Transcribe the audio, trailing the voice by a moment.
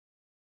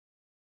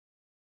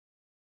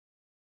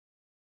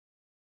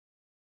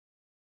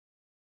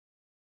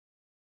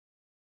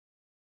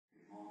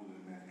mondo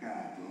del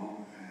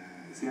mercato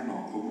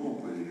siano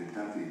comunque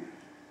diventati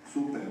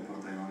super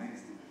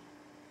protagonisti.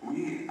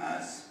 We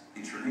as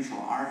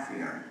International Art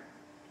Fair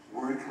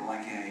work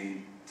like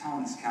a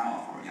talent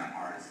scout for young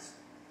artists.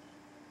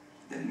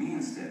 That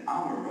means that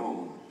our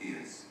role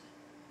is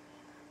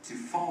to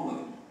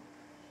follow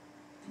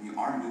the new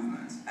art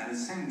movements, at the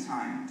same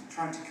time to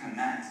try to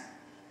connect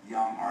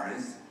young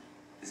artists,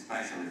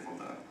 especially for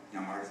the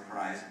Young Artist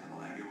Prize that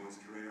Valerio was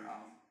curator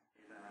of.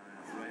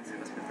 L'affluenza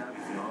da aspettavi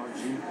fino ad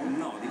oggi?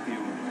 No, di più.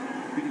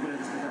 Più di quella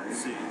da aspettavi?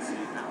 Sì, sì.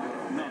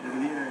 No, devo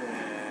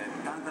dire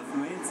tanta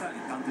affluenza e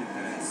tanto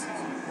interesse,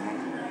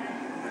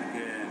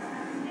 perché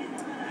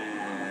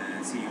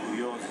sì,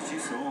 curiosi ci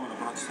sono,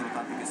 però ci sono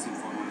tanti che si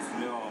informano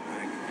sulle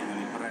opere, che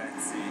chiedono i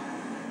prezzi,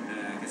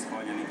 che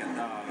sfogliano i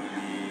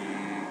cataloghi,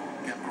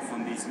 che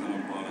approfondiscono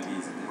un po' la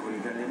visita. Con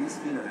i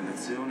galleristi la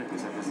relazione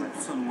cosa è stata?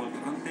 Sono molto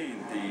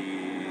contenti,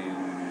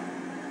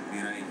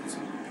 direi che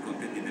sono tutti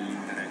contenti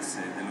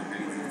dell'interesse,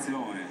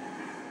 dell'organizzazione,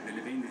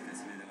 delle vendite,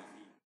 si vede alla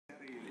fine.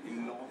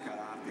 Il local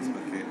artist,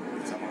 perché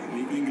diciamo,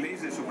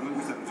 l'inglese, soprattutto in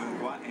questa regione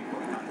qua, è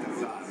importante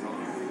usarlo,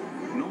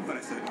 non per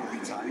essere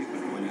provinciali,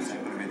 perché voglio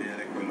sempre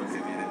vedere quello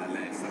che viene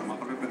dall'estero, ma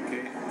proprio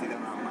perché ti dà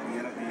una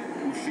maniera di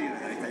uscire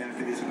dall'italiano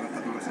tedesco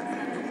trattatura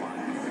sempre tutto quanto.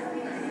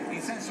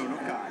 In senso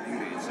locale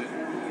invece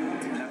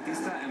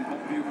l'artista è un po'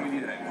 più, come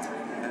dire,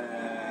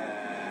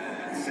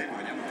 se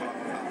vogliamo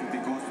trovare a tutti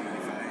i costi una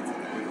differenza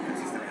tra quello che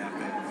esiste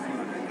nell'arte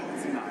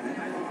internazionale,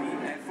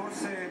 è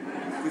forse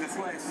questa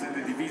sua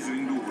essere diviso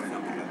in due, no?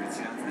 Per la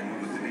vicinanza del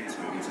mondo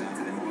tedesco, la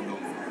vicinanza del mondo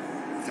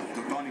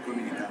sottotonico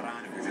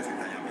mediterraneo, che è su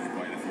italiano, quindi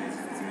poi alla fine le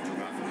situazioni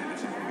geografiche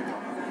lascia quello che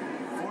trova.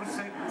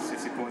 Forse, se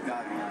si può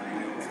dare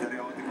uno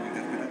stereotipo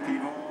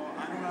interpretativo,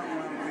 hanno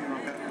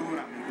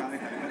un'apertura mentale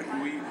tale per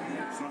cui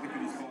sono anche più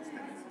disposte.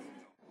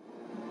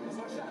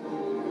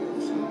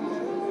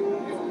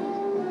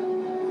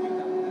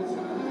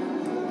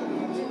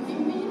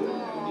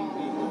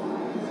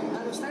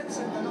 Allo stand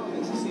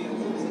 69, sì.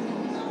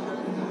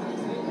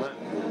 Ma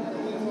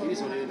io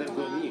sono diventato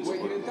tuo amico.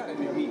 Vuoi diventare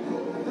mio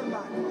amico?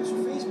 Normale,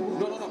 su Facebook?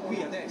 No,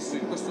 qui adesso,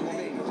 in questo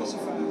momento. Cosa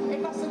si fa? E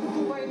basta che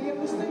tu vai lì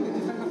allo stand e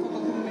ti fai una foto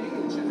con me,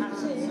 che c'è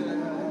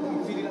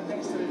infili la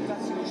testa del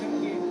classico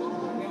cerchietto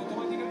e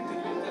automaticamente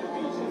diventiamo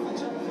amici.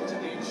 Facciamo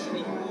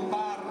in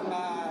bar,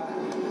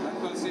 a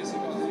qualsiasi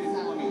cosa,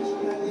 diventiamo amici.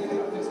 Ti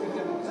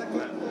aspettiamo.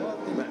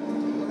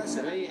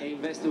 Se lei è in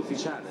veste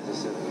ufficiale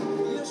stasera.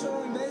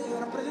 Io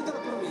rappresento la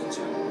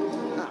provincia.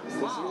 Ah,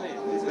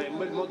 complimenti. Beh, è un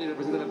bel modo di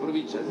rappresentare la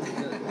provincia.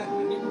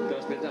 Te lo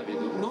aspettavi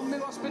tu? Non me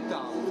lo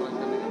aspettavo,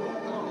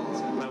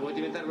 francamente. Ma vuoi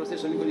diventare lo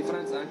stesso amico di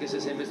Franz anche se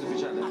sei in veste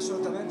ufficiale?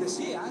 Assolutamente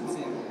sì,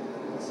 anzi.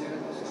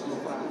 Sono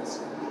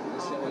Franz.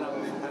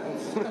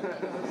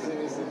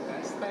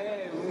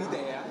 È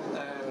un'idea.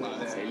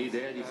 È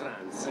l'idea di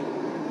Franz.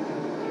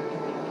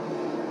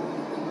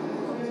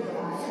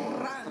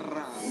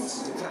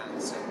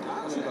 Franz.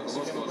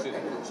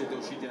 Siete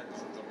usciti anche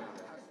sul giornale.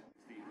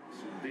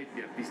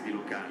 Suddetti artisti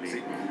locali,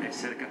 sì.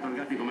 Essere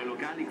catalogati come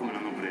locali come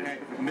l'hanno preso?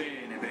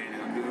 Bene,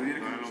 non devo dire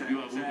che non hanno più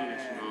avuto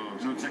nessuno.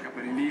 Non c'è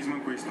capenilismo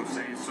in questo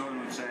senso,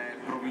 non c'è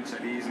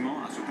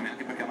provincialismo, assolutamente,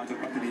 anche perché la maggior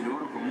parte di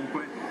loro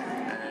comunque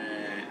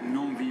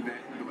non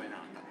vive dove è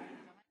nata.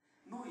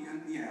 Noi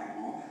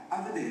andiamo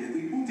a vedere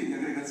dei punti di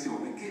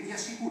aggregazione che vi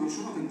assicuro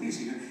sono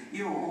tantissimi.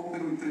 Io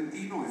opero in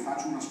Trentino e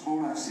faccio una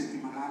scuola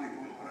settimanale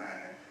con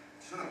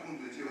ci sono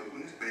appunto, dicevo,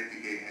 alcuni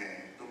aspetti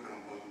che toccano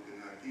un po' tutti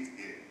noi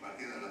artisti, e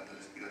partendo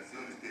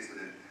dall'ispirazione stessa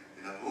del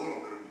lavoro,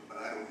 per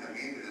parlare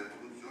ovviamente della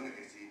produzione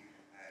che si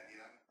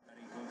dirà.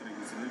 Dare incontro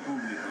all'inizio del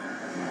pubblico,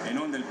 e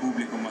non del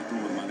pubblico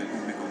maturo, ma del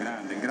pubblico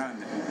grande, il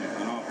grande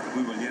pubblico, no? Per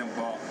cui vuol dire un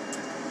po'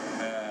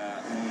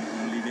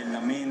 un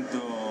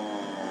livellamento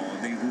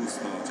del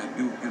gusto, cioè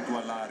più tu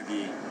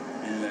allarghi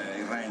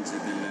il range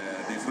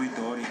dei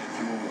fruitori,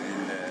 più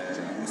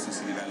il gusto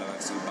si livella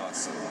verso il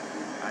basso.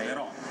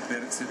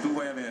 Però se tu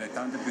vuoi avere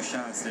tante più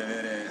chance di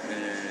avere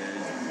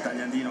il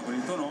tagliandino con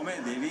il tuo nome,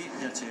 devi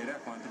piacere a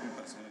quante più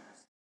persone possibile.